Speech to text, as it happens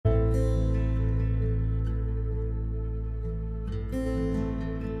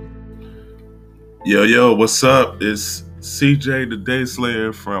Yo, what's up? It's CJ the Day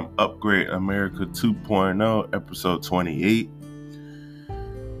Slayer from Upgrade America 2.0, episode 28.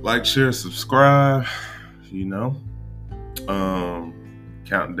 Like, share, subscribe, you know. Um,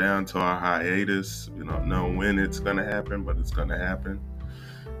 Counting down to our hiatus. We don't know when it's gonna happen, but it's gonna happen.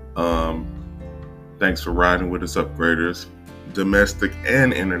 Um, Thanks for riding with us, upgraders, domestic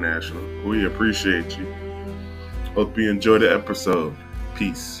and international. We appreciate you. Hope you enjoy the episode.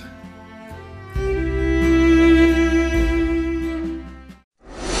 Peace.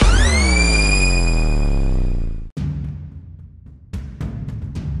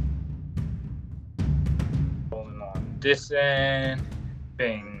 Rolling on this end,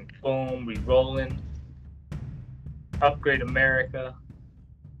 bing, boom, we rolling. Upgrade America.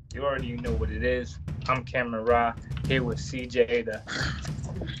 You already know what it is. I'm Cameron Ra, here with CJ, the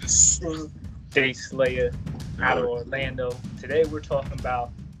Day Slayer out of Orlando. Today we're talking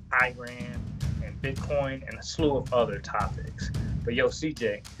about Iran and Bitcoin and a slew of other topics. But yo,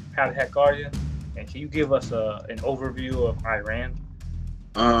 CJ, how the heck are you? And can you give us an overview of Iran?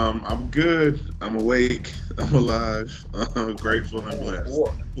 I'm good. I'm awake. I'm alive. I'm grateful and blessed.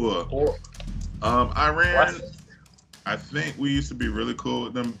 Iran, I think we used to be really cool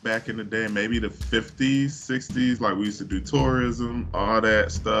with them back in the day, maybe the 50s, 60s. Like, we used to do tourism, all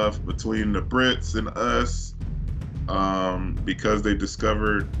that stuff between the Brits and us, because they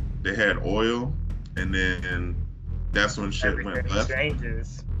discovered they had oil, and then that's when shit went left.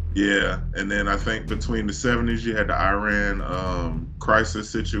 Changes. Yeah, and then I think between the 70s you had the Iran crisis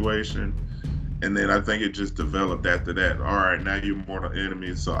situation, and then I think it just developed after that. All right, now you're mortal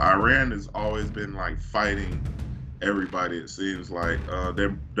enemies. So Iran has always been like fighting everybody. It seems like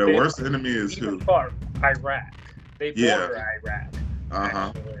their worst enemy is who? Iraq. They border Iraq.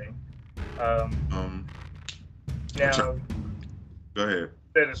 Now, go ahead.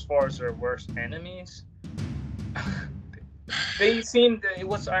 That as far as their worst enemies. They seem to,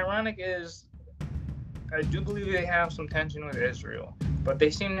 what's ironic is I do believe they have some tension with Israel, but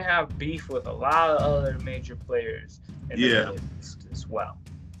they seem to have beef with a lot of other major players in the Middle East as well.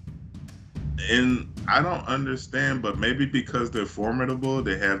 And I don't understand, but maybe because they're formidable,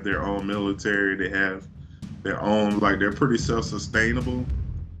 they have their own military, they have their own, like, they're pretty self-sustainable.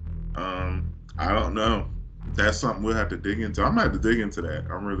 I don't know. That's something we'll have to dig into. I'm going to have to dig into that.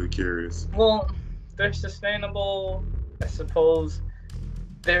 I'm really curious. Well, they're sustainable, I suppose.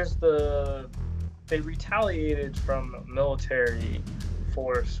 They retaliated from military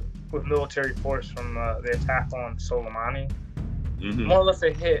force from the attack on Soleimani. Mm-hmm. More or less,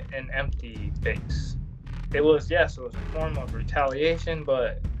 they hit an empty base. It was a form of retaliation,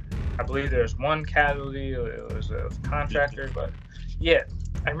 but I believe there's one casualty. It was a contractor, but yeah,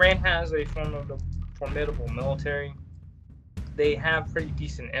 Iran has a formidable military. They have pretty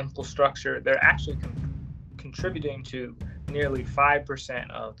decent infrastructure. They're actually contributing to nearly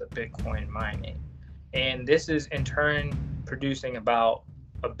 5% of the Bitcoin mining. And this is in turn producing about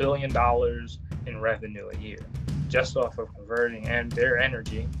 $1 billion in revenue a year, just off of converting their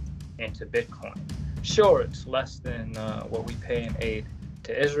energy into Bitcoin. Sure, it's less than what we pay in aid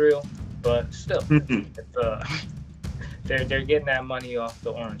to Israel, but still, they're getting that money off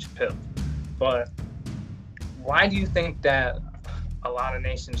the orange pill. But why do you think that a lot of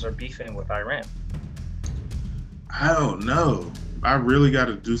nations are beefing with Iran? I don't know. I really got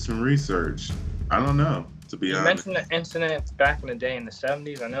to do some research. I don't know, to be honest. You mentioned the incident back in the day in the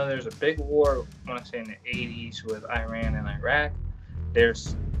 70s. I know there's a big war, I want to say in the 80s, with Iran and Iraq.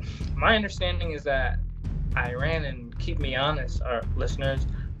 My understanding is that Iran, and keep me honest, our listeners,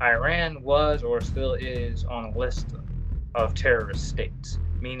 Iran was or still is on a list of terrorist states,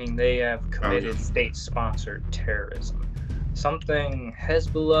 meaning they have committed state-sponsored terrorism. Something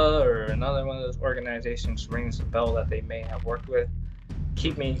Hezbollah or another one of those organizations rings a bell that they may have worked with.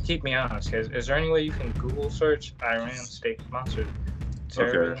 Keep me honest. Is there any way you can Google search Iran state-sponsored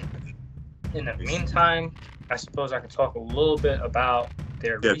terrorism? Okay. In the meantime, I suppose I could talk a little bit about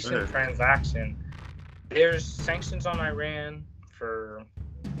their recent transaction. There's sanctions on Iran for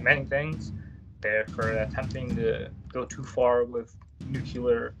many things. They're for attempting to go too far with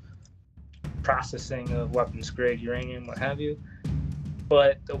nuclear processing of weapons-grade uranium, what have you.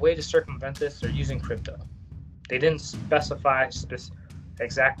 But the way to circumvent this, they're using crypto. They didn't specify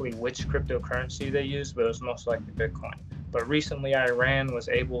exactly which cryptocurrency they used, but it was most likely Bitcoin. But recently, Iran was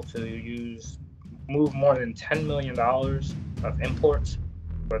able to move more than $10 million of imports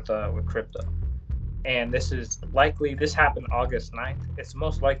with crypto. And this happened August 9th. It's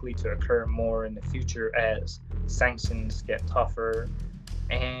most likely to occur more in the future as sanctions get tougher.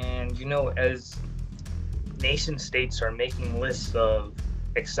 And, as nation states are making lists of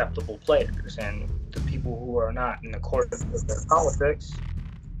acceptable players, and the people who are not in accordance with their politics,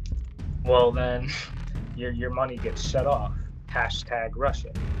 well then your money gets shut off. Hashtag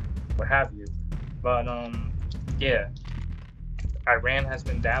Russia, what have you. But yeah, Iran has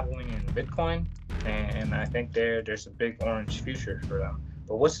been dabbling in Bitcoin, and I think there's a big orange future for them.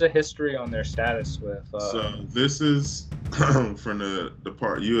 But what's the history on their status with? So this is from the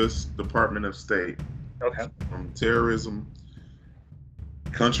U.S. Department of State. Okay. From terrorism,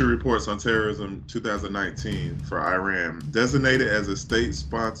 Country Reports on Terrorism 2019 for Iran. Designated as a state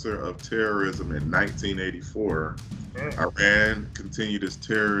sponsor of terrorism in 1984, Iran continued its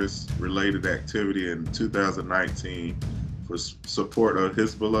terrorist-related activity in 2019 for support of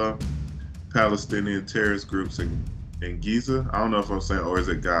Hezbollah, Palestinian terrorist groups in Giza. I don't know if I'm saying, or is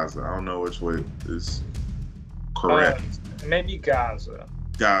it Gaza? I don't know which way is correct. Maybe Gaza.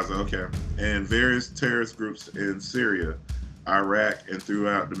 Gaza, okay. And various terrorist groups in Syria, Iraq, and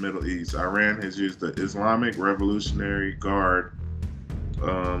throughout the Middle East. Iran has used the Islamic Revolutionary Guard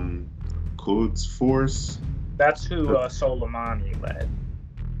Quds Force. That's who Soleimani led.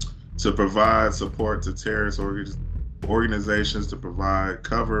 To provide support to terrorist organizations, to provide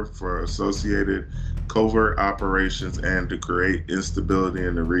cover for associated covert operations, and to create instability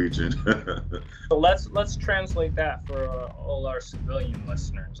in the region. So let's translate that for all our civilian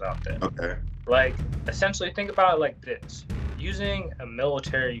listeners out there. Okay. Like, essentially, think about it like this: using a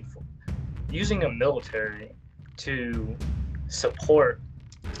military to support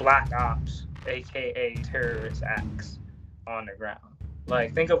black ops, aka terrorist acts, on the ground.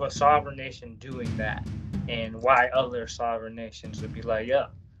 Like, think of a sovereign nation doing that, and why other sovereign nations would be like, yeah,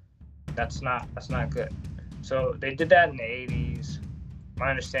 that's not good. So they did that in the 80s. My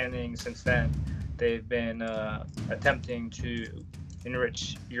understanding, since then, they've been attempting to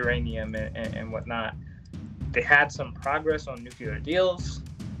enrich uranium and whatnot. They had some progress on nuclear deals.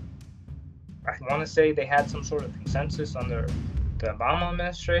 I want to say they had some sort of consensus under the Obama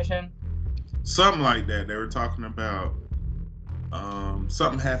administration. Something like that. They were talking about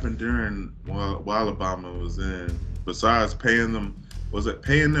something happened while Obama was in. Besides paying them, was it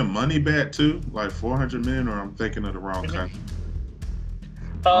paying them money back too, like $400 million, or I'm thinking of the wrong country?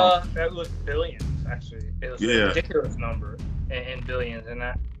 That was billions, actually. It was a ridiculous number in billions, and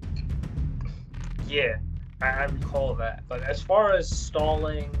that. Yeah, I recall that. But as far as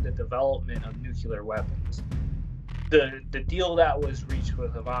stalling the development of nuclear weapons, the deal that was reached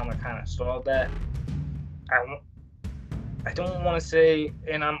with Obama kind of stalled that. I don't want to say,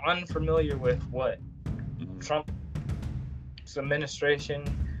 and I'm unfamiliar with what Trump's administration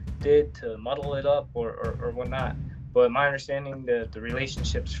did to muddle it up or whatnot. But my understanding that the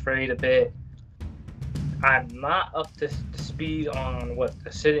relationship's frayed a bit. I'm not up to speed on what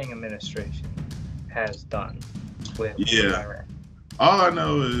the sitting administration has done with Iran. All I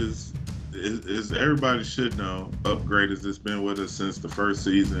know is everybody should know, Upgrade has just been with us since the first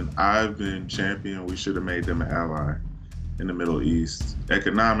season. I've been champion. We should have made them an ally in the Middle East.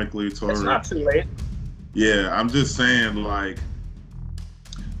 Economically, It's not too late. Yeah, I'm just saying, like,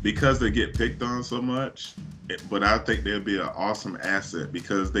 because they get picked on so much, but I think they'll be an awesome asset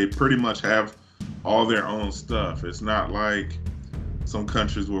because they pretty much have all their own stuff. It's not like some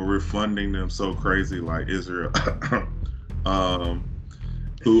countries where we're funding them so crazy, like Israel,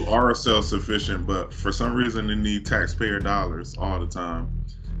 who are self-sufficient, but for some reason they need taxpayer dollars all the time.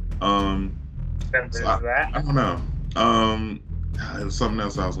 So I don't know. It was something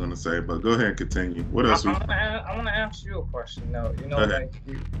else I was going to say, but go ahead and continue. What else? I want to ask you a question, though. You know, like,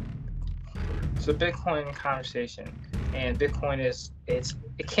 it's a Bitcoin conversation, and Bitcoin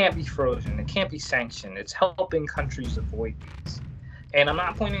it can't be frozen. It can't be sanctioned. It's helping countries avoid these. And I'm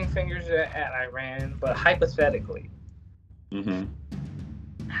not pointing fingers at Iran, but hypothetically,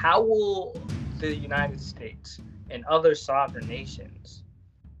 how will the United States and other sovereign nations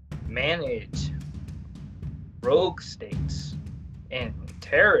manage rogue states and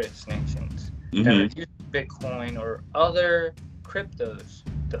terrorist nations that are using Bitcoin or other cryptos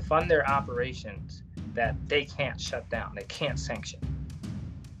to fund their operations that they can't shut down, they can't sanction?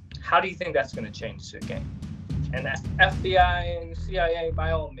 How do you think that's going to change the game? And that's FBI and CIA,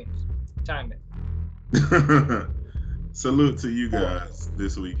 by all means, chime in. Salute to you guys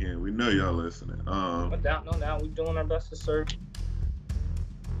this weekend. We know y'all listening. No doubt. We're doing our best to serve.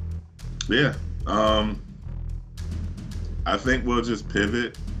 Yeah. I think we'll just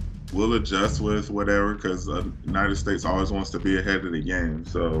pivot. We'll adjust with whatever, because the United States always wants to be ahead of the game.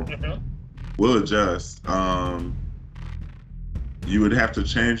 So we'll adjust. You would have to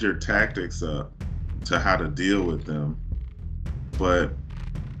change your tactics up to how to deal with them. But,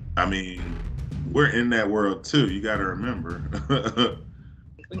 I mean, we're in that world too. You got to remember.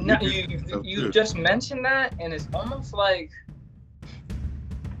 No, you just mentioned that, and it's almost like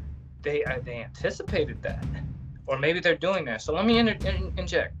they anticipated that, or maybe they're doing that. So let me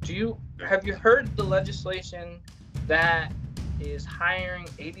inject. Have you heard the legislation that is hiring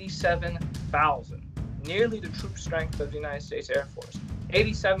 87,000, nearly the troop strength of the United States Air Force,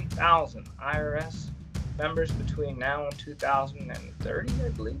 87,000 IRS members between now and 2030, I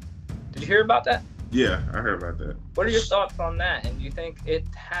believe. Did you hear about that? Yeah, I heard about that. What are your thoughts on that? And do you think it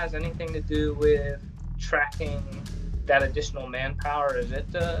has anything to do with tracking that additional manpower? Is it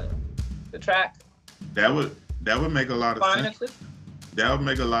the track? That would make a lot of finances? sense. That would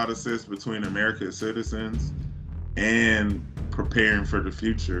make a lot of sense between American citizens and preparing for the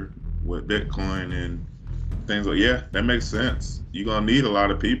future with Bitcoin and things like that makes sense. You're gonna need a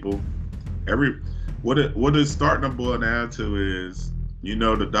lot of people. What it's starting to boil down to is,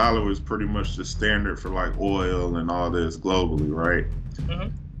 the dollar is pretty much the standard for like oil and all this globally, right? Mm-hmm.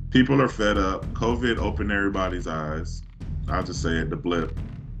 People are fed up. COVID opened everybody's eyes. I'll just say it, the blip.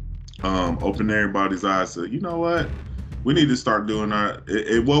 Opened everybody's eyes to, you know what? We need to start doing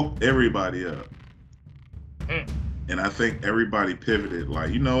it woke everybody up. And I think everybody pivoted,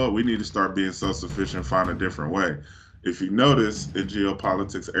 like, you know what? We need to start being self-sufficient, find a different way. If you notice in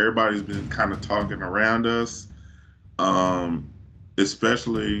geopolitics, everybody's been kind of talking around us.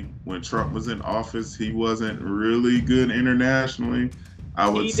 Especially when Trump was in office, he wasn't really good internationally.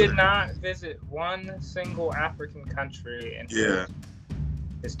 He did not visit one single African country in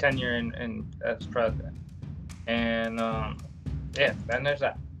his tenure as president. And then there's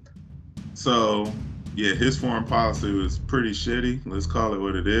that. So, his foreign policy was pretty shitty. Let's call it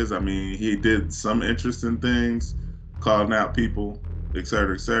what it is. I mean, he did some interesting things, calling out people, et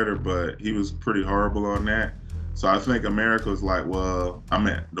cetera, but he was pretty horrible on that. So I think America was like,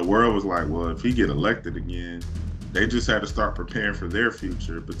 the world was like, well, if he get elected again, they just had to start preparing for their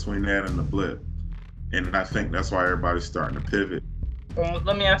future between that and the blip. And I think that's why everybody's starting to pivot. Well,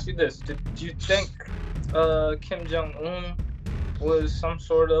 let me ask you this. Did you think Kim Jong-un was some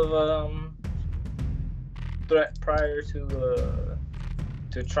sort of threat prior to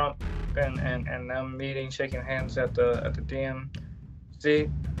Trump and them meeting, shaking hands at the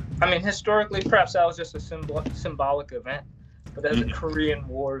DMZ? I mean, historically, perhaps that was just a symbolic event. But as a Korean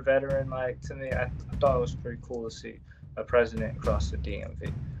War veteran, like, to me, I thought it was pretty cool to see a president cross the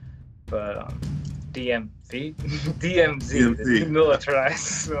DMV. But DMZ is militarized,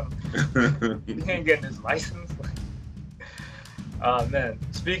 so he ain't getting his license. Man,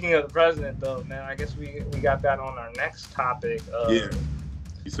 speaking of the president, though, man, I guess we got that on our next topic.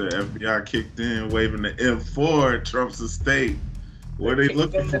 He said FBI kicked in, waving the M4 at Trump's estate. What are they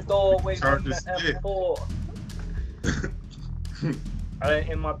looking for? The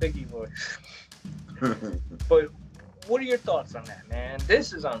M4. In my Biggie voice. But what are your thoughts on that, man?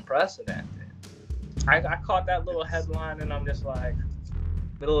 This is unprecedented. I caught that little headline and I'm just like,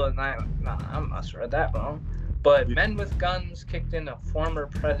 middle of the night, nah, I must have read that wrong. But men with guns kicked in a former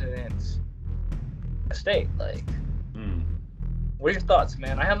president's estate. Like, what are your thoughts,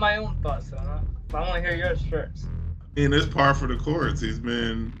 man? I have my own thoughts. I want to hear yours first. I mean, it's par for the course. He's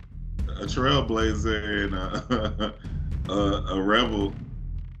been a trailblazer and a rebel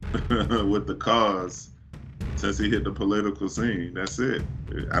with the cause since he hit the political scene. That's it.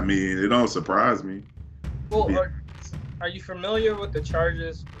 I mean, it don't surprise me. Well, are you familiar with the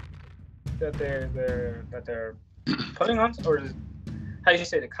charges that they're putting on, or how do you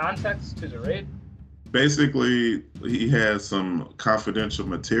say the context to the raid? Basically, he has some confidential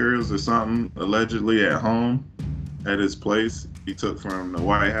materials or something allegedly at home at his place he took from the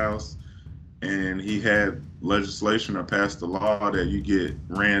White House, and he had legislation or passed a law that you get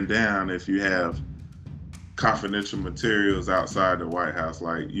ran down if you have confidential materials outside the White House,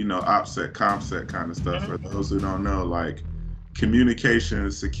 like, OPSEC, COMSEC kind of stuff. For those who don't know, like communication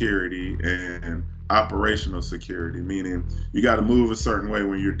security and operational security, meaning you got to move a certain way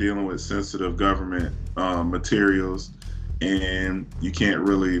when you're dealing with sensitive government materials, and you can't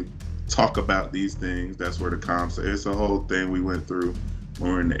really talk about these things. That's where the COMSEC, it's a whole thing we went through when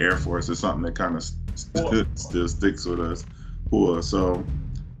we were in the Air Force. It's something that kind of still sticks with us. So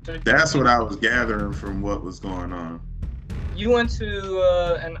that's what I was gathering from what was going on. You went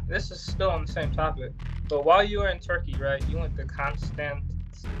to, and this is still on the same topic, but while you were in Turkey, right, you went to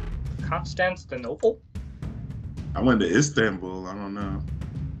Constantinople? I went to Istanbul. I don't know.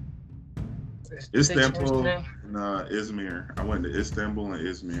 Istanbul and Izmir. I went to Istanbul and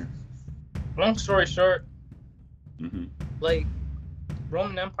Izmir. Long story short, like,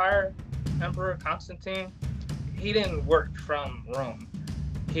 Roman Empire, Emperor Constantine, he didn't work from Rome.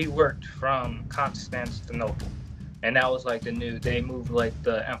 He worked from Constantinople. And that was like they moved like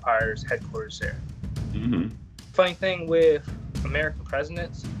the empire's headquarters there. Mm-hmm. Funny thing with American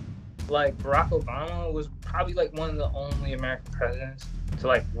presidents, like Barack Obama was probably like one of the only American presidents to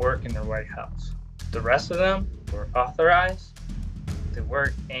like work in the White House. The rest of them were authorized to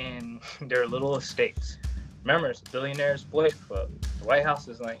work in their little estates. Remember, it's the Billionaires Boys Club. The White House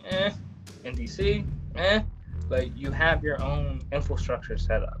is like, in DC, but you have your own infrastructure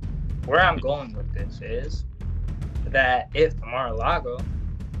set up. Where I'm going with this is that if Mar-a-Lago,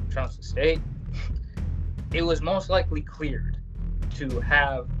 Trump's estate, it was most likely cleared to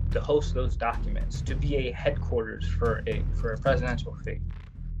have to host those documents, to be a headquarters for a presidential figure.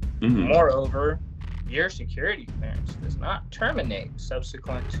 Mm-hmm. Moreover, your security clearance does not terminate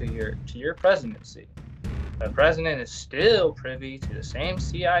subsequent to your presidency. The president is still privy to the same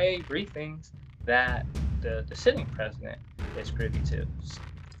CIA briefings that the sitting president is privy to.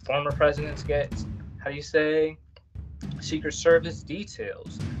 Former presidents get, Secret Service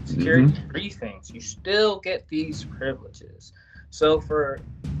details, security briefings. You still get these privileges. So for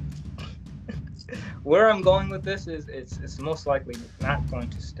where I'm going with this is it's most likely not going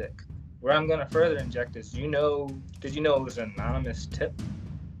to stick. Where I'm going to further inject is, did you know it was an anonymous tip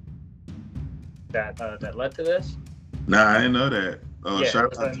that led to this? Nah, I didn't know that. It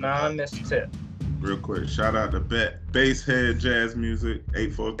was an anonymous tip. Real quick, shout out to Basshead Jazz Music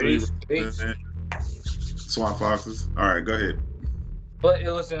 843. Swamp Foxes. All right, go ahead. But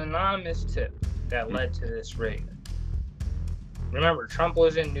it was an anonymous tip that led to this raid. Remember, Trump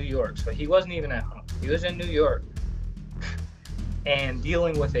was in New York, so he wasn't even at home. He was in New York and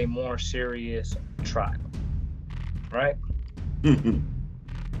dealing with a more serious trial, right?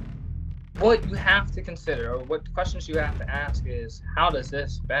 What you have to consider, or what questions you have to ask is, how does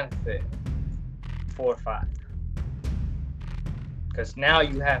this benefit 4-5? Because now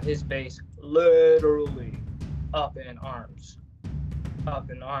you have his base literally up in arms,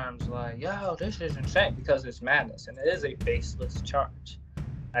 like, yo, this is insane, because it's madness, and it is a baseless charge.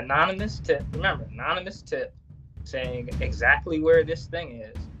 Anonymous tip saying exactly where this thing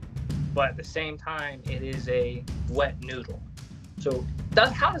is, but at the same time, it is a wet noodle. So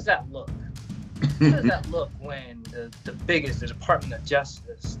how does that look? How does that look when the Department of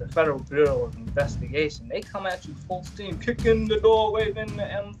Justice, the Federal Bureau of Investigation, they come at you full steam, kicking the door, waving the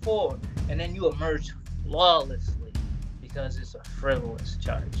M4, and then you emerge flawlessly because it's a frivolous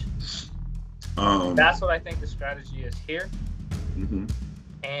charge. That's what I think the strategy is here,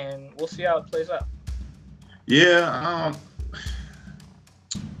 and we'll see how it plays out. Yeah,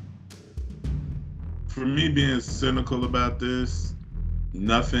 for me being cynical about this,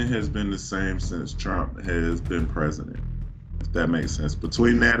 nothing has been the same since Trump has been president, if that makes sense.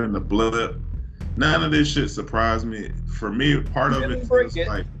 Between that and the blip, none of this shit surprised me. For me, part of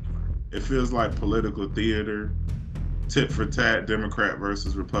it feels like political theater, tit for tat, Democrat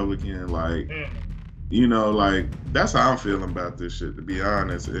versus Republican. Like, like, that's how I'm feeling about this shit, to be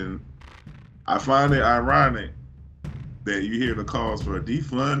honest. And I find it ironic that you hear the calls for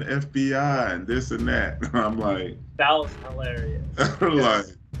defund FBI and this and that. I'm like, that was hilarious. Like,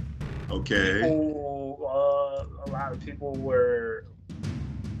 okay. A lot of people were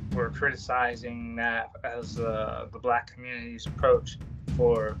criticizing that as the Black community's approach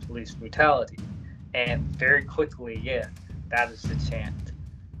for police brutality, and very quickly, that is the chant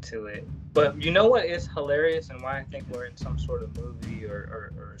to it. But you know what is hilarious, and why I think we're in some sort of movie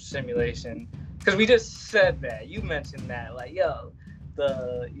or simulation? Because we just said that. You mentioned that, like, yo,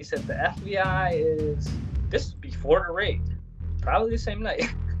 you said the FBI this is before the raid, probably the same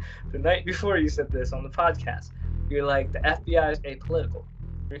night. The night before you said this on the podcast. You're like, the FBI is apolitical.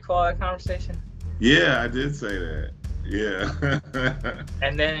 Recall that conversation? Yeah, I did say that. Yeah.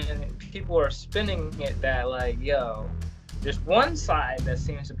 And then people are spinning it that, like, yo, there's one side that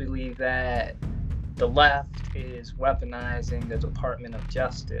seems to believe that the left is weaponizing the Department of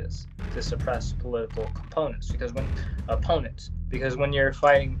Justice to suppress political opponents, because when you're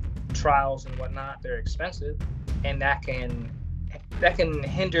fighting trials and whatnot, they're expensive, and that can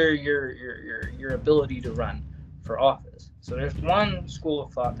hinder your ability to run for office. So there's one school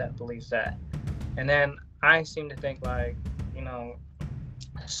of thought that believes that, and then I seem to think, like,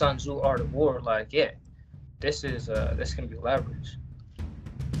 Sun Tzu Art of War, like, yeah, this can be leverage.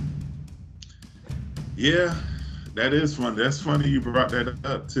 Yeah, that is fun. That's funny you brought that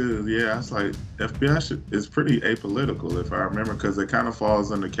up too. Yeah, I was like, FBI is pretty apolitical, if I remember, because it kind of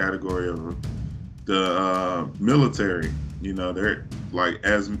falls in the category of the military. They're like,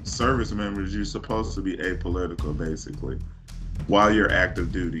 as service members, you're supposed to be apolitical, basically, while you're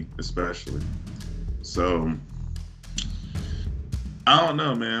active duty, especially. So, I don't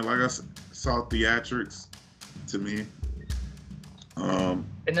know, man. Like, I saw theatrics to me. And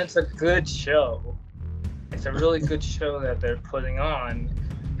it's a good show. It's a really good show that they're putting on,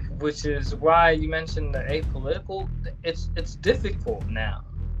 which is why you mentioned the apolitical. It's difficult now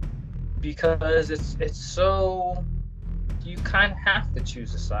because it's so you kind of have to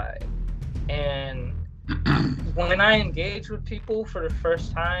choose a side. And when I engage with people for the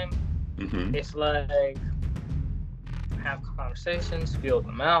first time, it's like have conversations, feel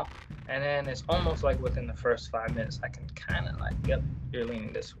them out, and then it's almost like within the first 5 minutes, I can kind of like, yep, you're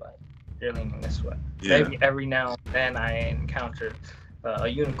leaning this way. You're leaning this way. Yeah. Maybe every now and then I encounter a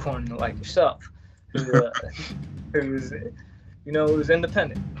unicorn like yourself, who's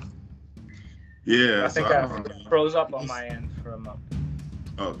independent. Yeah, I think I froze up on my end for a moment.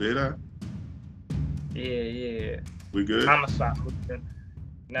 Oh, did I? Yeah. We good? I'm gonna stop moving.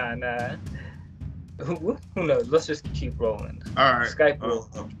 Nah. Who knows? Let's just keep rolling. All right. Skype will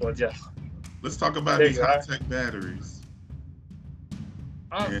adjust. Let's talk about these high-tech batteries.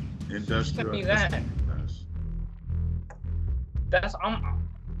 Industrial. Me that. That's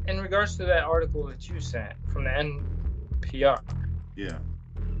in regards to that article that you sent from the NPR. Yeah.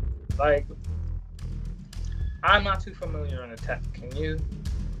 Like, I'm not too familiar in the tech. Can you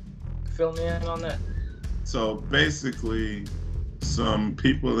fill me in on that? So basically, some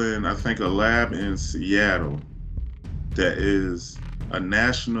people in, I think, a lab in Seattle that is a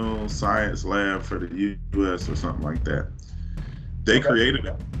national science lab for the U.S. or something like that. They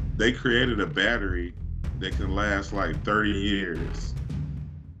created a battery that can last like 30 years.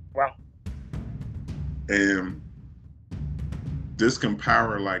 Wow. And this can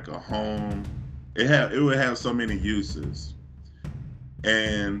power like a home. It would have so many uses.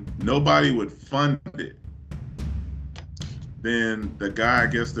 And nobody would fund it. Then the guy, I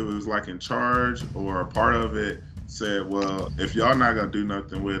guess, that was like in charge or a part of it said, well, if y'all not gonna do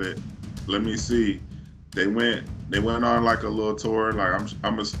nothing with it, let me see. They went on like a little tour. Like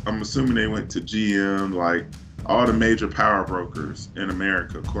I'm assuming they went to GM, like all the major power brokers in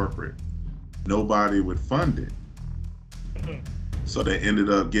America, corporate. Nobody would fund it. So they ended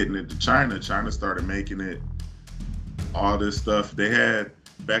up getting it to China. China started making it, all this stuff. They had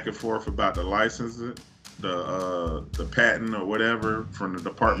back and forth about the licensing, the patent or whatever from the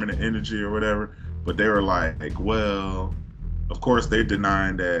Department of Energy or whatever. But they were like, well, of course they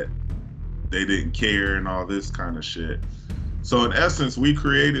denied that they didn't care and all this kind of shit. So in essence, we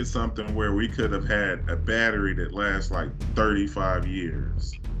created something where we could have had a battery that lasts like 35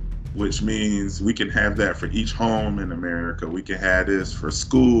 years, which means we can have that for each home in America. We can have this for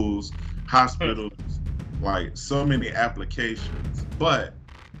schools, hospitals, like so many applications. But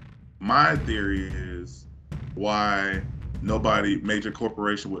my theory is why major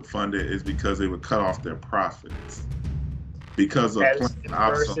corporation would fund it is because they would cut off their profits. Because of plant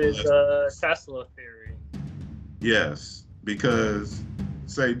obsolescence. Versus Tesla theory. Yes, because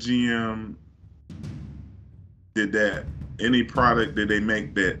say GM did that, any product that they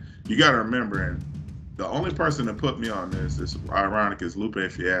make that, you got to remember, and the only person that put me on this is ironic is Lupe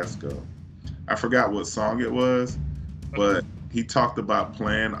Fiasco. I forgot what song it was, but he talked about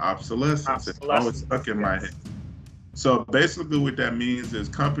planned obsolescence. It's always stuck in my head. So basically what that means is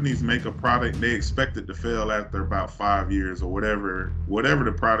companies make a product, they expect it to fail after about 5 years or whatever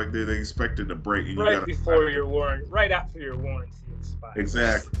the product is, they expect it to break. And right after your warranty expires.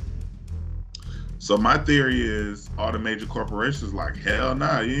 Exactly. So my theory is all the major corporations like, hell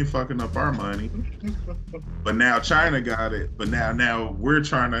nah, you ain't fucking up our money. But now China got it. But now we're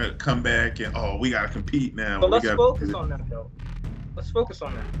trying to come back and, we got to compete now. But let's focus on that though. Let's focus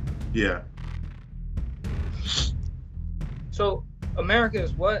on that. Yeah. So America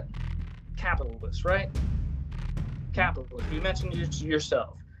is what? Capitalist, right? Capitalist. You mentioned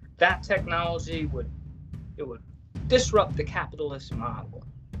yourself. That technology would disrupt the capitalist model.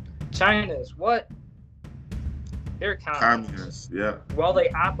 China is what? They're communists. Yeah. While they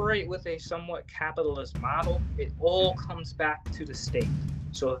operate with a somewhat capitalist model, it all comes back to the state.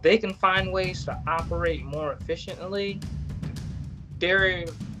 So if they can find ways to operate more efficiently, they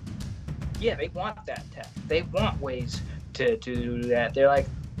want that tech. They want ways to do that. They're like,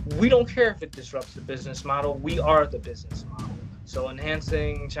 we don't care if it disrupts the business model. We are the business model. So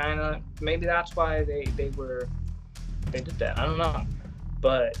enhancing China, maybe that's why they did that. I don't know.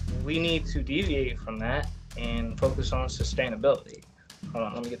 But we need to deviate from that and focus on sustainability. Hold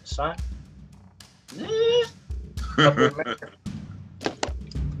on, let me get the sign.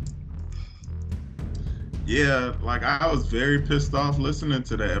 Yeah, like I was very pissed off listening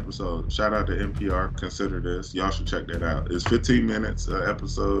to that episode. Shout out to NPR. Consider this. Y'all should check that out. It's 15 minutes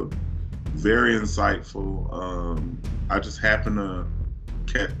episode. Very insightful. I just happened to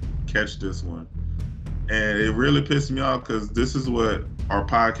catch this one. And it really pissed me off because this is what our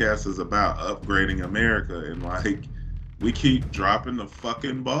podcast is about, upgrading America. And like, we keep dropping the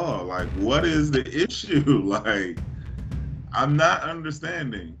fucking ball. Like, what is the issue? Like, I'm not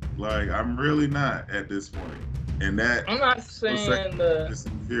understanding. Like, I'm really not at this point. And that I'm not saying this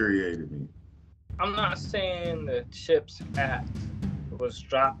infuriated me. I'm not saying the CHIPS Act was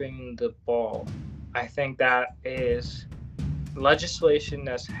dropping the ball. I think that is legislation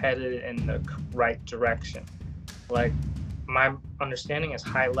that's headed in the right direction. Like, my understanding is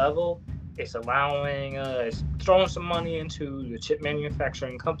high level. It's allowing, it's throwing some money into the chip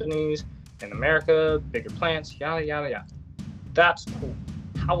manufacturing companies in America, bigger plants, yada, yada, yada. That's cool.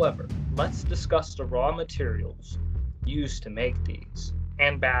 However, let's discuss the raw materials used to make these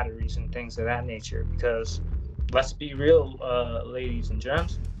and batteries and things of that nature, because let's be real, ladies and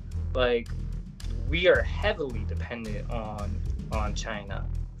germs, like, we are heavily dependent on China.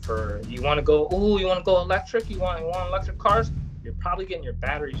 For you want to go electric, you want electric cars, you're probably getting your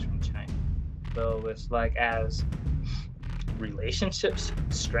batteries from China. So it's like, as relationships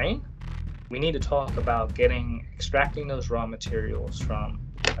strain, we need to talk about extracting those raw materials from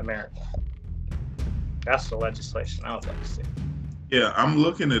America. That's the legislation I would like to see. Yeah, I'm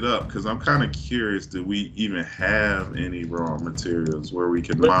looking it up because I'm kind of curious. Do we even have any raw materials where we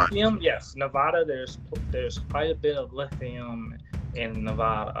can mine? Lithium, yes. Nevada, there's quite a bit of lithium in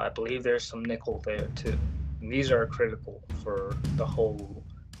Nevada. I believe there's some nickel there too. And these are critical for the whole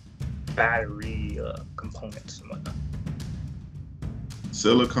battery components and whatnot.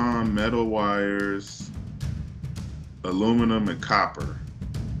 Silicon, metal wires, aluminum, and copper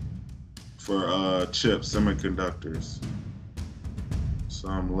for chips, semiconductors. So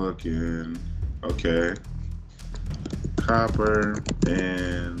I'm looking, okay, copper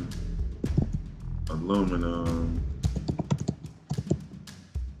and aluminum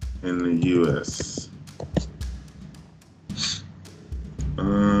in the U.S.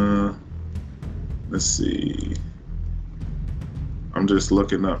 Let's see. I'm just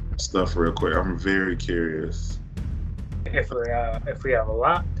looking up stuff real quick. I'm very curious. If we have a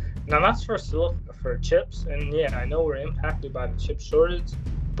lot. Now that's for chips, and yeah, I know we're impacted by the chip shortage,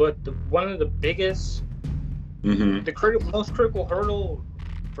 but one of the biggest, most critical hurdle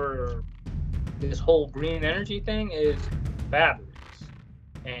for this whole green energy thing is batteries,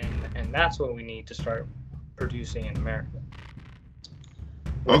 and that's what we need to start producing in America.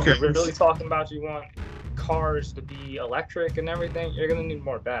 Okay. We're really talking about, you want cars to be electric and everything, you're gonna need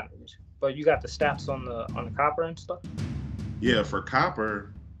more batteries. But you got the stats on the copper and stuff? Yeah, for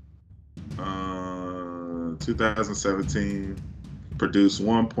copper, 2017 produced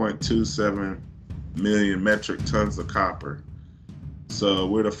 1.27 million metric tons of copper. So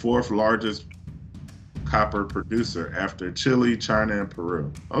we're the fourth largest copper producer after Chile, China, and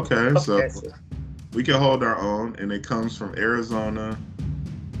Peru. Okay, so we can hold our own, and it comes from Arizona,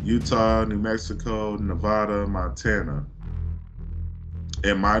 Utah, New Mexico, Nevada, Montana,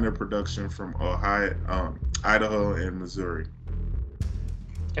 and minor production from Ohio, Idaho, and Missouri.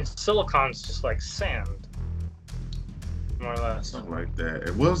 And silicon's just like sand, more or less. Something like that.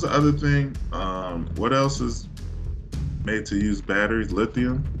 And what was the other thing? What else is made to use batteries?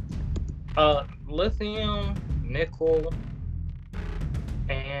 Lithium? Lithium, nickel,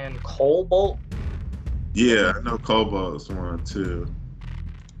 and cobalt. Yeah, I know cobalt's one too.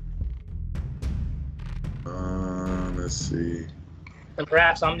 Let's see. And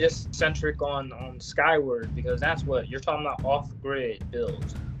perhaps I'm just centric on Skyward, because that's what you're talking about, off-grid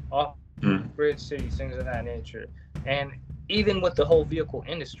builds, off-grid cities, things of that nature. And even with the whole vehicle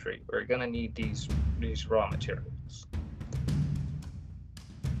industry, we're gonna need these raw materials.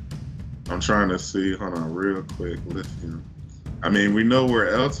 I'm trying to see. Hold on, real quick. Lithium. I mean, we know where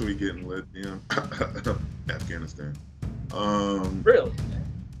else we getting lithium. Afghanistan. Really?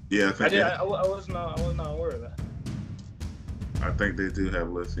 Yeah, I think. I was not aware of that. I think they do have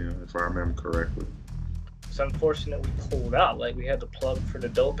lithium, if I remember correctly. It's unfortunate we pulled out. Like, we had to plug for the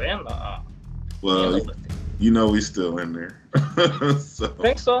dope and the lithium. You know, we still in there. So,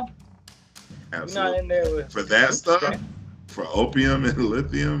 think so? Absolutely. You're not in there for that stuff? Right? For opium and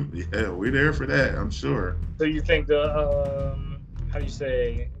lithium? Yeah, we're there for that, I'm sure. So you think the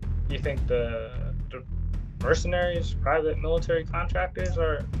you think the mercenaries, private military contractors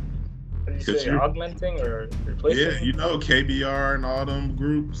are, augmenting or replacing? Yeah, you know, KBR and all them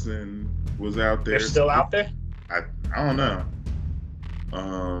groups and was out there. They're still out there? I don't know.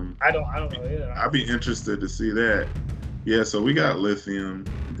 I don't know either. I'd be interested to see that. Yeah, so we got lithium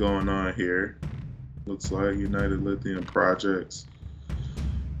going on here. Looks like United Lithium Projects.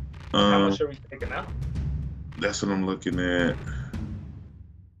 How much are we taking out? That's what I'm looking at.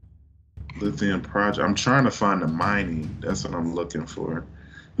 Lithium project. I'm trying to find the mining. That's what I'm looking for.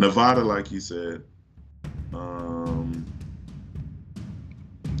 Nevada, like you said. Um,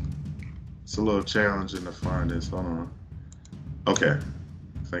 it's a little challenging to find this. Hold on. Okay.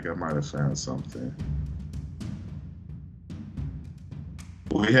 I think I might have found something.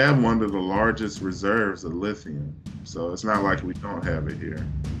 We have one of the largest reserves of lithium, so it's not like we don't have it here.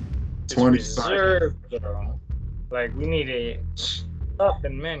 It's 20 reserved, though. Like, we need it up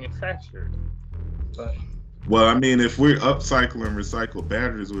and manufactured. But well, I mean, if we're upcycling and recycle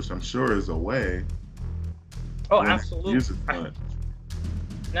batteries, which I'm sure is a way. oh, absolutely. Use it much.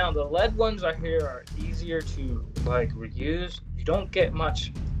 Now, the lead ones I hear are easier to like reuse. You don't get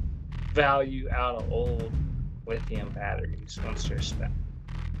much value out of old lithium batteries once they're spent.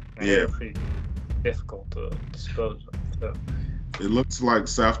 And Yeah. they're pretty difficult to dispose of. So, It looks like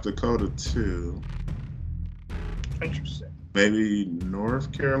South Dakota too. interesting. Maybe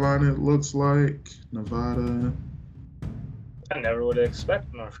North Carolina, it looks like. Nevada. I never would have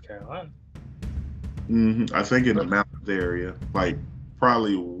expected North Carolina. I think in the mountains area, like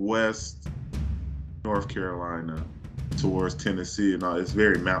probably west North Carolina towards Tennessee and all. It's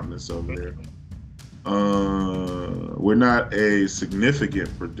very mountainous over there. We're not a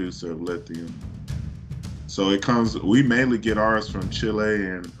significant producer of lithium. So it comes, we mainly get ours from Chile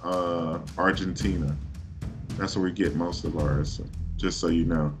and Argentina. That's where we get most of ours, so just so you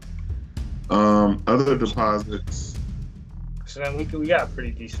know. Other deposits. So then we got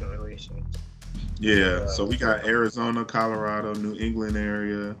pretty decent relations. Yeah, so we got Arizona, Colorado, New England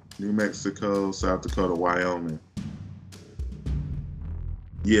area, New Mexico, South Dakota, Wyoming.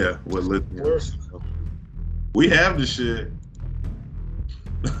 Yeah, with lithium. We have the shit.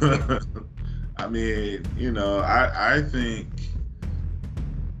 I mean, you know, I think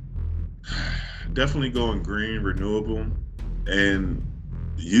definitely going green, renewable, and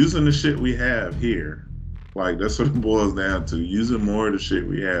using the shit we have here. Like, that's what it boils down to. Using more of the shit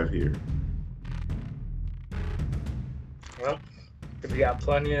we have here. Well, we got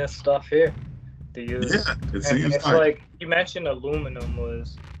plenty of stuff here to use. Yeah, it And seems it's like you mentioned aluminum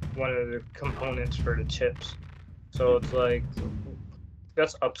was one of the components for the chips. So it's like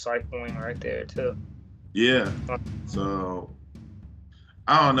that's upcycling right there too. Yeah. So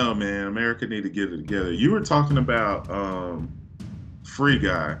I don't know, man. America need to get it together. You were talking about Free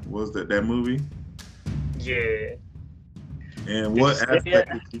Guy. What was that movie? Yeah. And what It's- aspect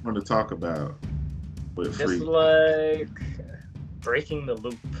yeah. did you want to talk about with It's Free? like breaking the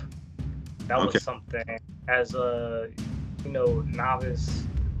loop. That Okay. was something as a novice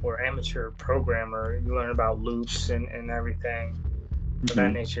or amateur programmer, you learn about loops and everything of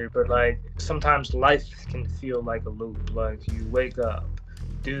that nature. But like sometimes life can feel like a loop. Like you wake up,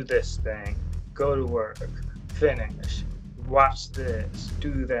 do this thing, go to work, finish, watch this,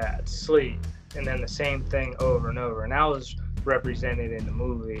 do that, sleep, and then the same thing over and over. And that was represented in the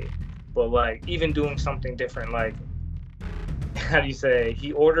movie. But like even doing something different, like how do you say,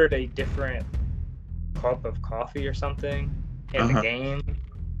 he ordered a different cup of coffee or something in the game,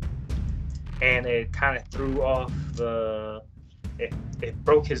 and it kind of threw off it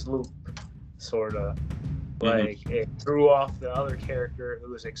broke his loop, sort of. Like it threw off the other character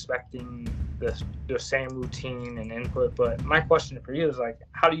who was expecting the same routine and input. But my question for you is like,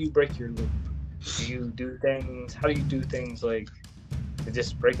 how do you break your loop? How do you do things like to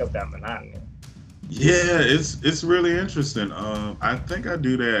just break up that monotony? Yeah, it's really interesting. I think I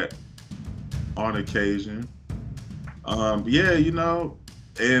do that on occasion. Yeah,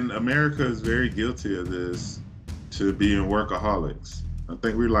 and America is very guilty of this, to being workaholics. I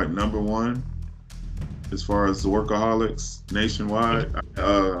think we're like number one as far as the workaholics nationwide,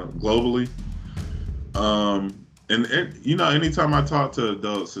 globally. And anytime I talk to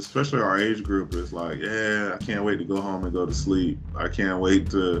adults, especially our age group, it's like, yeah, I can't wait to go home and go to sleep. I can't wait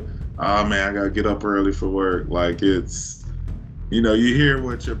to, oh man, I gotta get up early for work. Like it's, you hear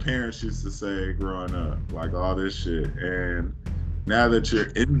what your parents used to say growing up, like all this shit. And now that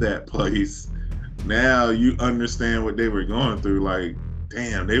you're in that place, now you understand what they were going through. Like,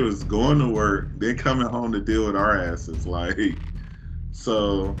 damn, they was going to work, then coming home to deal with our asses. Like,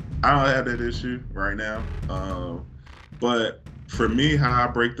 so I don't have that issue right now. But for me, how I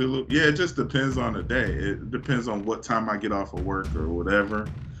break the loop, yeah, it just depends on the day. It depends on what time I get off of work or whatever.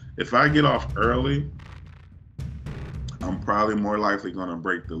 If I get off early, I'm probably more likely going to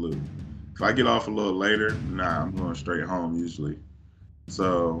break the loop. If I get off a little later, nah, I'm going straight home usually.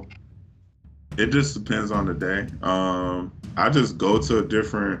 So it just depends on the day. I just go to a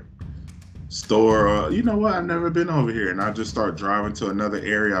different store. You know what? I've never been over here, and I just start driving to another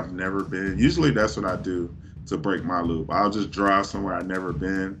area I've never been. Usually that's what I do to break my loop. I'll just drive somewhere I've never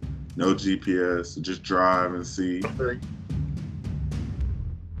been, No GPS, just drive and see.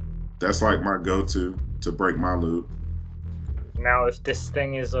 That's like my go-to to break my loop. Now, if this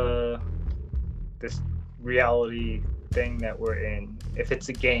thing is this reality thing that we're in, if it's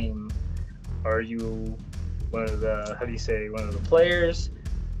a game, are you one of the one of the players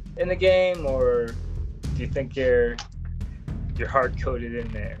in the game, or do you think you're hard coded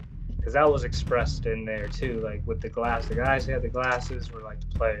in there? Because that was expressed in there too, like with the glass. The guys who had the glasses were like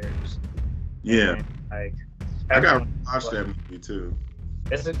the players. Yeah, and, like I gotta watch that movie too.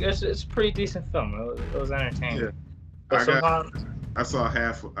 It's a pretty decent film. It was entertaining. Yeah, But I saw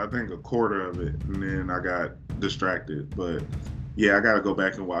I think a quarter of it, and then I got distracted. But yeah, I got to go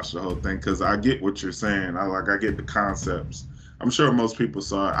back and watch the whole thing because I get what you're saying. I get the concepts. I'm sure most people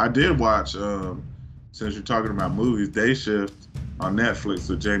saw it. I did watch, since you're talking about movies, Day Shift on Netflix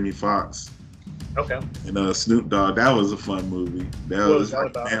with Jamie Foxx. Okay. And Snoop Dogg. That was a fun movie. That was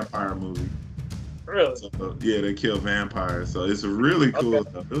like a vampire movie. Really? So, yeah, they kill vampires. So it's a really cool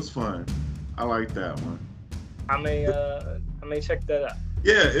stuff. It was fun. I like that one. I may check that out.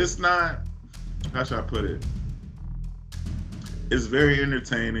 Yeah, it's not. How should I put it? It's very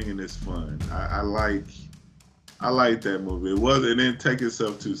entertaining and it's fun. I like that movie. It didn't take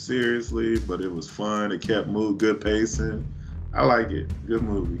itself too seriously, but it was fun. It kept good pacing. I like it. Good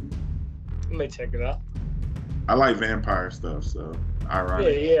movie. I may check it out. I like vampire stuff, so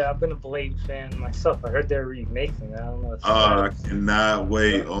ironic. Yeah, I've been a Blade fan myself. I heard they're remaking it. I don't know. I cannot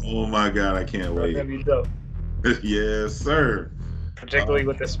wait. Oh my god, I can't wait. That's gonna be dope. Yes, sir. Particularly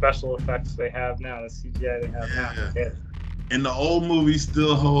with the special effects they have now, the CGI they have now. Yeah. And the old movies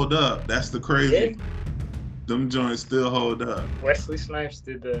still hold up. That's the crazy. Yeah. Them joints still hold up. Wesley Snipes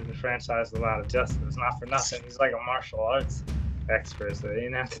did the franchise a lot of justice. Not for nothing. He's like a martial arts expert, so they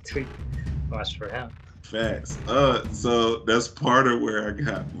didn't have to tweak much for him. Facts. So that's part of where I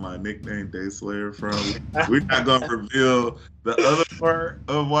got my nickname Dayslayer from. We're not gonna reveal the other part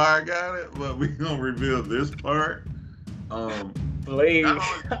of why I got it, but we're gonna reveal this part. Blade.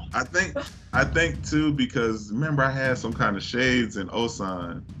 I think too, because remember I had some kind of shades in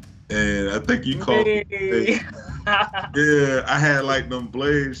Osan, and I think you called me. Yeah, I had like them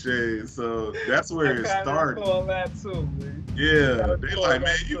Blade shades, so that's where it started. Call that too, man. Yeah, they like,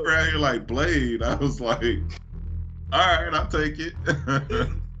 man, you around here like Blade. I was like, all right, I'll take it.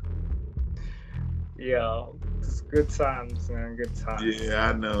 Yeah, it's good times, man. Good times. Yeah,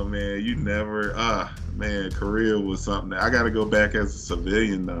 I know, man. You never, man, Korea was something. I got to go back as a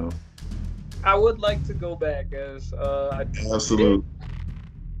civilian, though. I would like to go back as, Absolutely.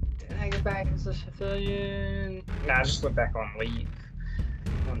 Did I get back as a civilian? Nah, I just went back on leave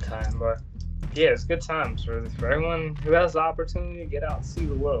one time, but yeah, it's good times for everyone who has the opportunity to get out and see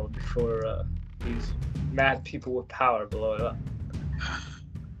the world before these mad people with power blow it up.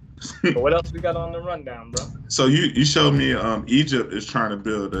 But what else we got on the rundown, bro? So you showed me Egypt is trying to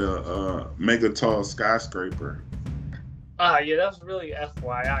build a mega tall skyscraper. Yeah, that was really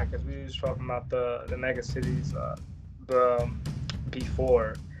FYI because we were just talking about the mega cities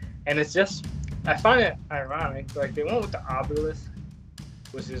before, and it's just I find it ironic. Like they went with the obelisk,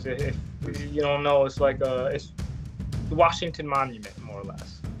 which is if you don't know, it's like it's the Washington Monument more or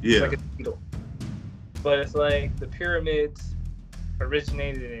less. Yeah. It's like a needle, but it's like the pyramids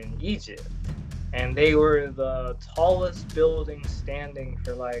originated in Egypt, and they were the tallest building standing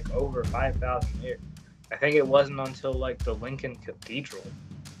for like over 5,000 years. I think it wasn't until like the Lincoln Cathedral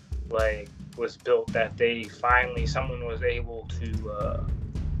like was built that someone was able to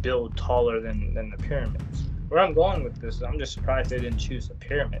build taller than the pyramids. Where I'm going with this, I'm just surprised they didn't choose a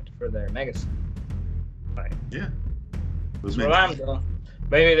pyramid for their megacity. Like, yeah, that's what I'm doing.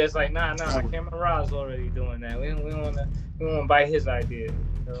 Maybe there's like, nah, Cameron Ra's already doing that. We don't want to bite his idea.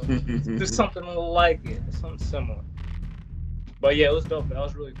 You know? Do something like it, something similar. But yeah, it was dope. That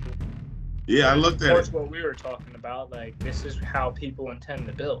was really cool. Yeah, I looked at it. What we were talking about, like this is how people intend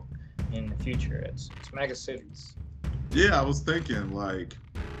to build in the future. It's mega cities. Yeah, I was thinking like,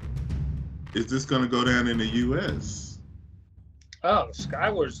 is this gonna go down in the U.S.? Oh,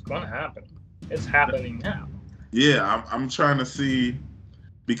 Skyward's gonna happen. It's happening now. Yeah, I'm trying to see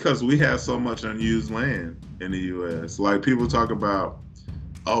because we have so much unused land in the U.S. Like people talk about,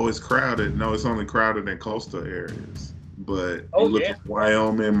 oh, it's crowded. No, it's only crowded in coastal areas. But you look at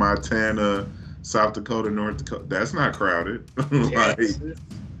Wyoming, Montana, South Dakota, North Dakota, that's not crowded. Like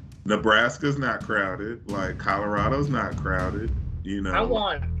Nebraska's not crowded. Like Colorado's not crowded. You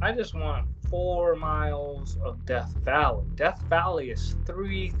know. I just want 4 miles of Death Valley. Death Valley is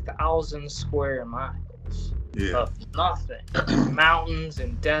 3,000 square miles of nothing. Mountains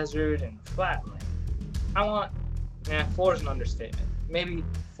and desert and flatland. 4 is an understatement. Maybe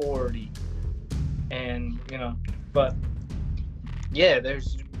 40, and but yeah,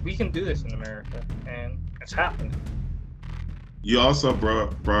 we can do this in America, and it's happening. You also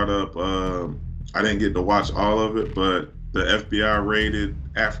brought up. I didn't get to watch all of it, but the FBI raided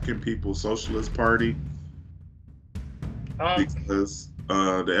African People's Socialist Party because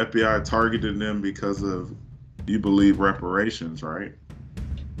the FBI targeted them because of, you believe, reparations, right?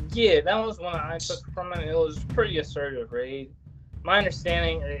 Yeah, that was one I took from it. It was a pretty assertive raid. My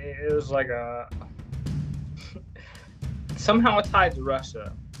understanding, it was like a somehow tied to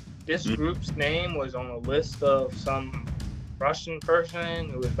Russia. This group's name was on a list of some Russian person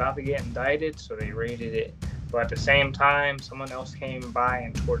who was about to get indicted, so they raided it. But at the same time, someone else came by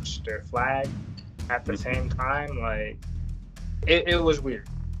and torched their flag at the same time. Like, it was weird.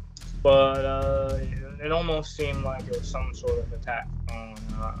 But it almost seemed like it was some sort of attack on,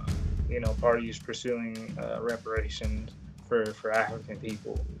 parties pursuing reparations for African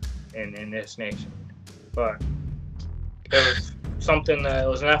people in this nation. But it was something that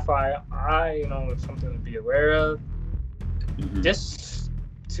was an FYI, it's something to be aware of. Mm-hmm. Just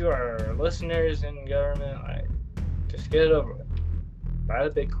to our listeners in government, like, just get it over with. Buy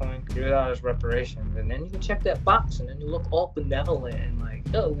the Bitcoin, give it out as reparations, and then you can check that box, and then you look all benevolent and like,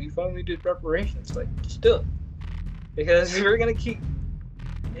 oh, we finally did reparations. Like, just do it, because we're gonna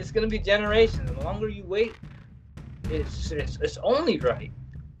it's gonna be generations. And the longer you wait, it's only right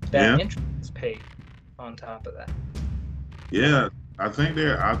that interest is paid on top of that. Yeah, I think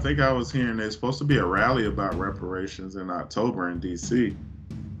I was hearing there's supposed to be a rally about reparations in October in DC.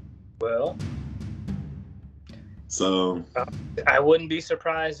 Well, so I wouldn't be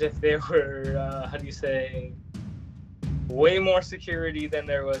surprised if there were, way more security than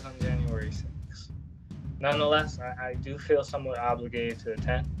there was on January 6th. Nonetheless, I do feel somewhat obligated to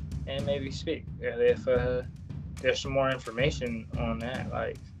attend and maybe speak if there's some more information on that.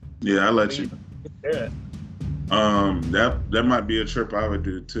 Like, yeah, I'll let you. Yeah. That might be a trip I would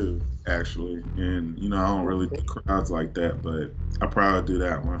do too, actually. And I don't really do crowds like that, but I probably do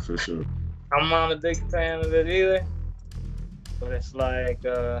that one for sure. I'm not a big fan of it either, but it's like,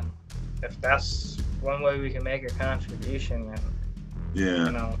 if that's one way we can make a contribution, then,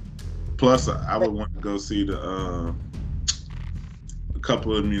 yeah. Plus, I would want to go see a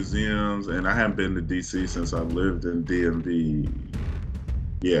couple of museums, and I haven't been to DC since I lived in DMV.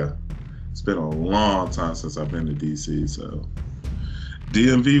 Yeah, it's been a long time since I've been to DC, so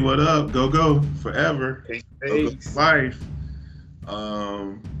DMV, what up? Go forever. Go life.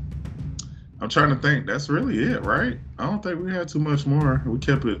 I'm trying to think. That's really it, right? I don't think we had too much more. We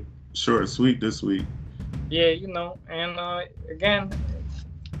kept it short and sweet this week. Yeah, and again,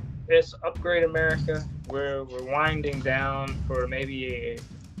 it's Upgrade America. We're winding down for maybe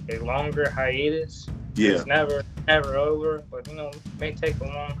a longer hiatus. Yeah. It's never over, but may take a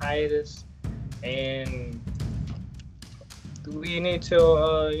long hiatus, and we need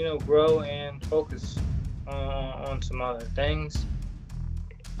to grow and focus on some other things.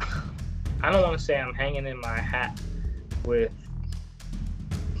 I don't want to say I'm hanging in my hat with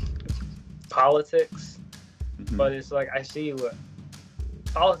politics, but it's like I see what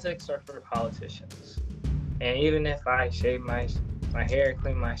politics are for politicians. And even if I shave my hair,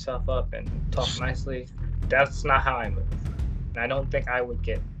 clean myself up, and talk nicely, that's not how I move. And I don't think I would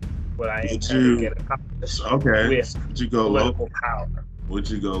get what I intend to get accomplished with would you go political local? Power. Would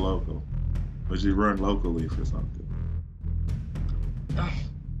you go local? Would you run locally for something?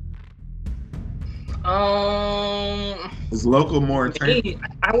 Is local more entertaining?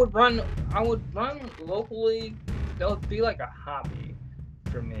 I would run locally. That would be like a hobby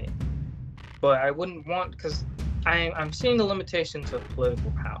for me, but I wouldn't want, because I'm seeing the limitations of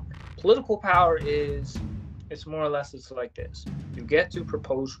political power. Political power it's more or less, it's like this: you get to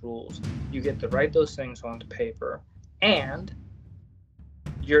propose rules, you get to write those things onto paper, and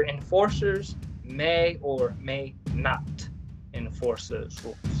your enforcers may or may not enforce those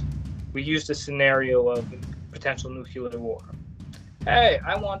rules. We used a scenario of potential nuclear war. Hey,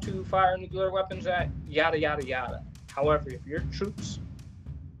 I want to fire nuclear weapons at yada, yada, yada. However, if your troops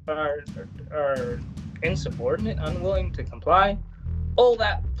are insubordinate, unwilling to comply, all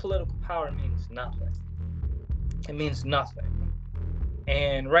that political power means nothing. It means nothing.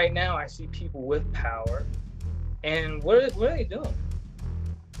 And right now, I see people with power, and what are they doing?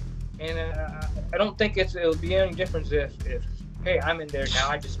 And I don't think it would be any difference if hey, I'm in there now,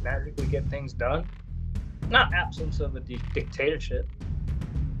 I just magically get things done. Not absence of a dictatorship.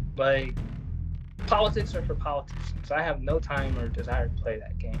 Like, politics are for politicians. I have no time or desire to play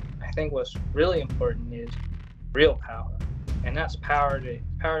that game. I think what's really important is real power. And that's power to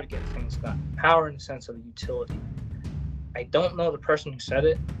get things done. Power in the sense of utility. I don't know the person who said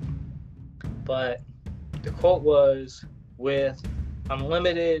it, but the quote was, with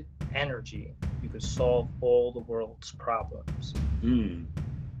unlimited energy, you could solve all the world's problems.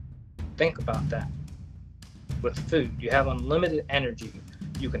 Think about that. With food, you have unlimited energy.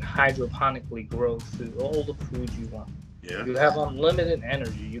 You can hydroponically grow food, all the food you want. Yeah. You have unlimited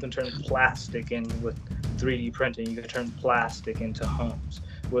energy. You can turn plastic in with 3D printing. You can turn plastic into homes.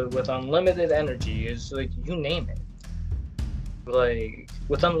 With unlimited energy, it's like, you name it. Like,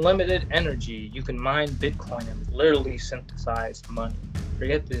 with unlimited energy, you can mine Bitcoin and literally synthesize money.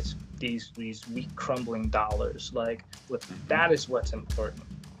 Forget these weak crumbling dollars. Like, that is what's important.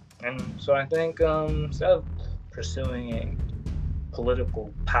 And so I think instead of pursuing a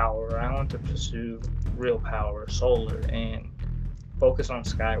political power, I want to pursue real power, solar, and focus on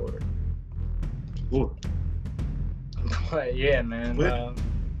skyward. Cool. But yeah, man.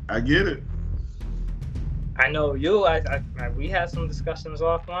 I get it. I know you. We had some discussions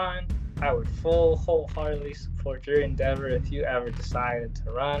offline. I would wholeheartedly support your endeavor if you ever decided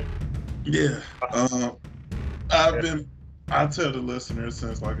to run. Yeah. I tell the listeners,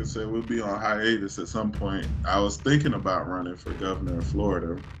 since, like I said, we'll be on hiatus at some point. I was thinking about running for governor of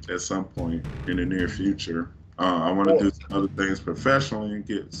Florida at some point in the near future. I want to do some other things professionally and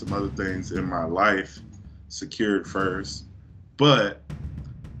get some other things in my life secured first. But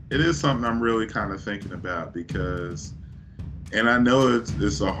it is something I'm really kind of thinking about because, and I know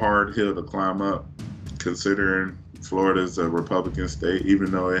it's a hard hill to climb up, considering Florida is a Republican state,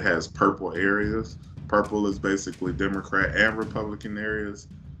 even though it has purple areas. Purple is basically Democrat and Republican areas,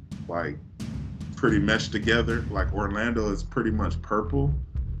 like pretty meshed together. Like Orlando is pretty much purple,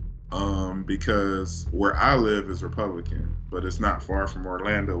 because where I live is Republican, but it's not far from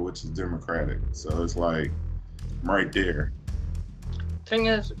Orlando, which is Democratic. So it's like I'm right there. Thing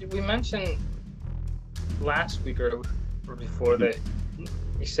is, we mentioned last week or before that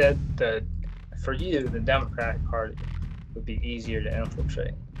you said that for you the Democratic Party would be easier to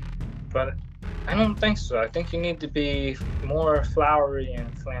infiltrate, but I don't think so. I think you need to be more flowery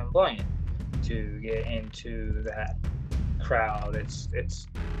and flamboyant to get into that crowd.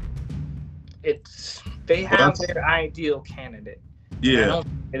 They have their ideal candidate. Yeah. I don't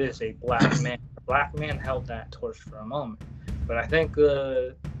think it is a black man. A black man held that torch for a moment. But I think, how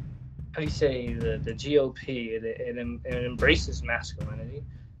do you say, the GOP, it embraces masculinity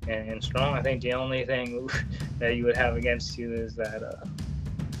and strong. I think the only thing that you would have against you is that,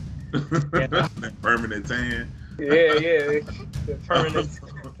 permanent tan. Yeah, the permanent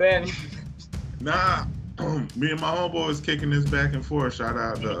tan. Nah, me and my homeboy was kicking this back and forth. Shout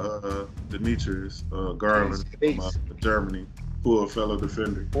out to Demetrius Garland from Germany, who a fellow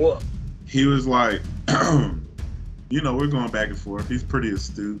defender. What? He was like, we're going back and forth. He's pretty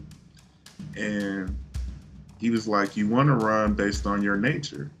astute. And he was like, you want to run based on your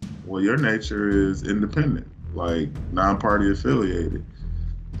nature. Well, your nature is independent, like non-party affiliated.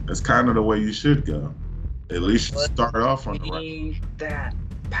 That's kind of the way you should go. At least start off on the right. You need that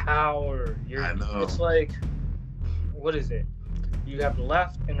power. I know. It's like, what is it? You have the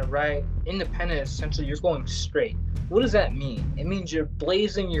left and the right. Independent, essentially, you're going straight. What does that mean? It means you're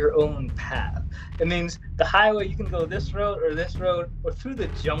blazing your own path. It means the highway, you can go this road or through the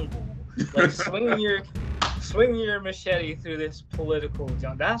jungle. Like swinging your machete through this political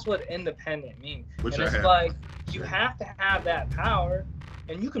jungle. That's what independent means. And it's like, you have to have that power.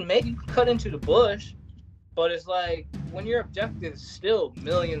 And you can cut into the bush, but it's like when your objective is still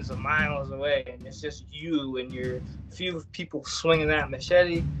millions of miles away and it's just you and your few people swinging that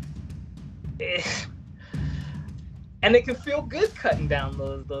machete, and it can feel good cutting down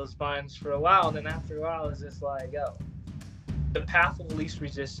those vines for a while. And then after a while, it's just like, the path of least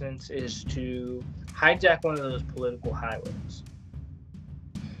resistance is to hijack one of those political highways.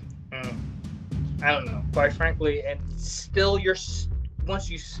 I don't know, quite frankly, and still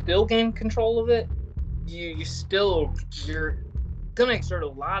once you still gain control of it, you're gonna exert a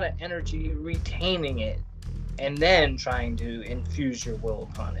lot of energy retaining it and then trying to infuse your will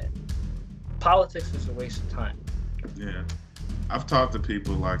upon it. Politics is a waste of time. Yeah. I've talked to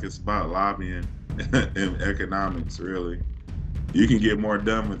people like it's about lobbying and economics, really. You can get more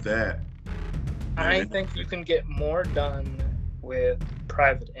done with that. I think you can get more done with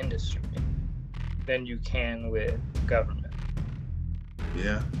private industry than you can with government.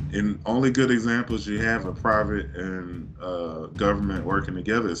 Yeah, and only good examples you have of private and government working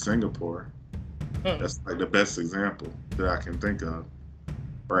together is Singapore. That's like the best example that I can think of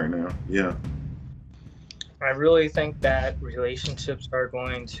right now. Yeah. I really think that relationships are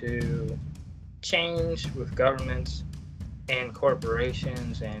going to change with governments and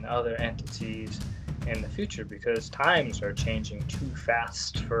corporations and other entities in the future, because times are changing too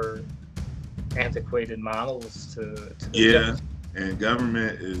fast for antiquated models to Yeah, adjust. and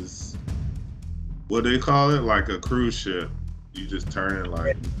government is what they call it, like a cruise ship. You just turn it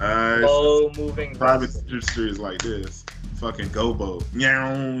like nice. Slow moving Private vessel. industry is like this. Fucking go boat.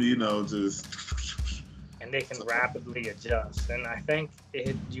 You know, just. And they can rapidly adjust. And I think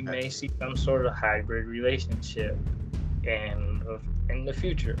you may see some sort of hybrid relationship in the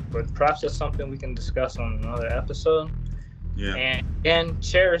future. But perhaps that's something we can discuss on another episode. Yeah. And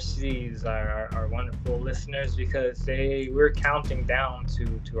cherish these our wonderful listeners, because we're counting down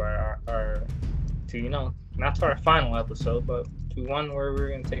to our to, you know, not to our final episode, but to one where we're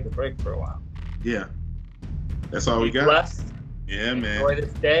gonna take a break for a while. Yeah. That's all we Be got. blessed. Yeah, man. Enjoy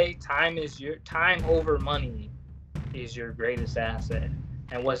this day. Time over money is your greatest asset.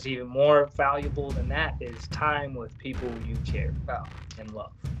 And what's even more valuable than that is time with people you care about and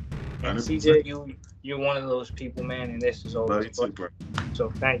love. And 100%. CJ, you're one of those people, man, and this is always Buddy too, bro. so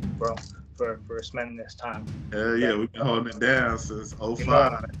thank you, bro, for spending this time. Hell yeah, we've been holding it down since You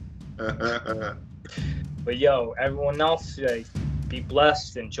know 05. But yo, everyone else, be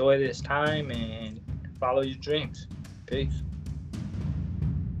blessed, enjoy this time, and follow your dreams. Peace.